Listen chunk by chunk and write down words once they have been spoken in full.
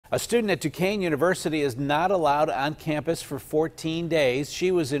A student at Duquesne University is not allowed on campus for 14 days. She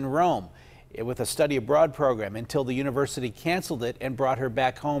was in Rome with a study abroad program until the university canceled it and brought her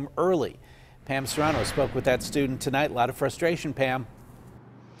back home early. Pam Surano spoke with that student tonight. A lot of frustration, Pam.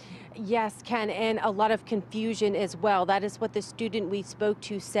 Yes, Ken, and a lot of confusion as well. That is what the student we spoke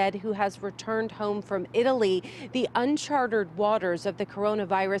to said, who has returned home from Italy. The uncharted waters of the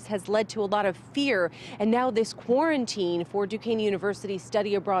coronavirus has led to a lot of fear, and now this quarantine for Duquesne University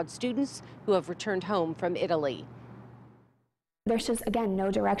study abroad students who have returned home from Italy. There's just, again, no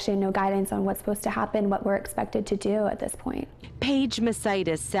direction, no guidance on what's supposed to happen, what we're expected to do at this point. Paige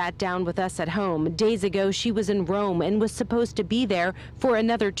Masitis sat down with us at home. Days ago, she was in Rome and was supposed to be there for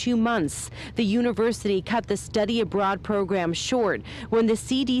another 2 months. The university cut the study abroad program short when the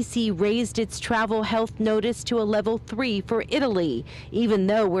CDC raised its travel health notice to a level 3 for Italy, even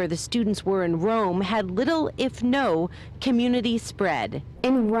though where the students were in Rome had little, if no, community spread.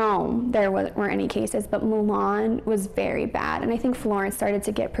 In Rome, there weren't any cases, but Milan was very bad. And I think Florence started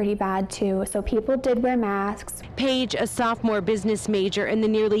to get pretty bad too. So people did wear masks. Paige, a sophomore business major, and the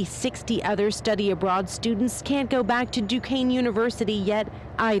nearly 60 other study abroad students can't go back to Duquesne University yet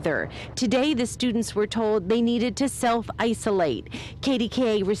either. Today, the students were told they needed to self-isolate.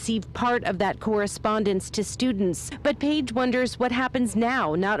 KDKA received part of that correspondence to students. But Paige wonders what happens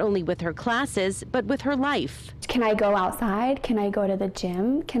now, not only with her classes, but with her life. Can I go outside? Can I go to the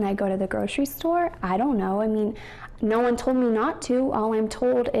gym? Can I go to the grocery store? I don't know. I mean, no one told me not to. All I'm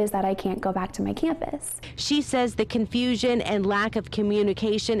told is that I can't go back to my campus. She says the confusion and lack of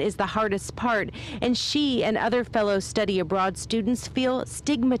communication is the hardest part, and she and other fellow study abroad students feel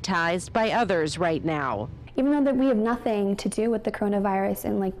stigmatized by others right now. Even though that we have nothing to do with the coronavirus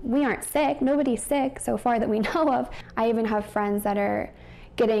and like we aren't sick, nobody's sick so far that we know of. I even have friends that are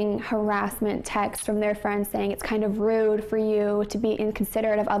getting harassment texts from their friends saying it's kind of rude for you to be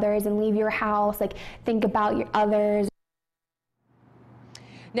inconsiderate of others and leave your house, like think about your others.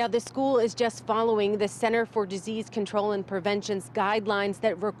 Now, the school is just following the Center for Disease Control and Prevention's guidelines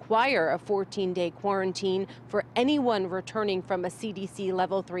that require a 14-day quarantine for anyone returning from a CDC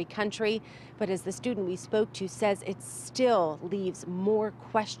level 3 country. But as the student we spoke to says, it still leaves more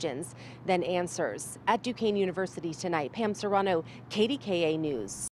questions than answers. At Duquesne University tonight, Pam Surano, KDKA News.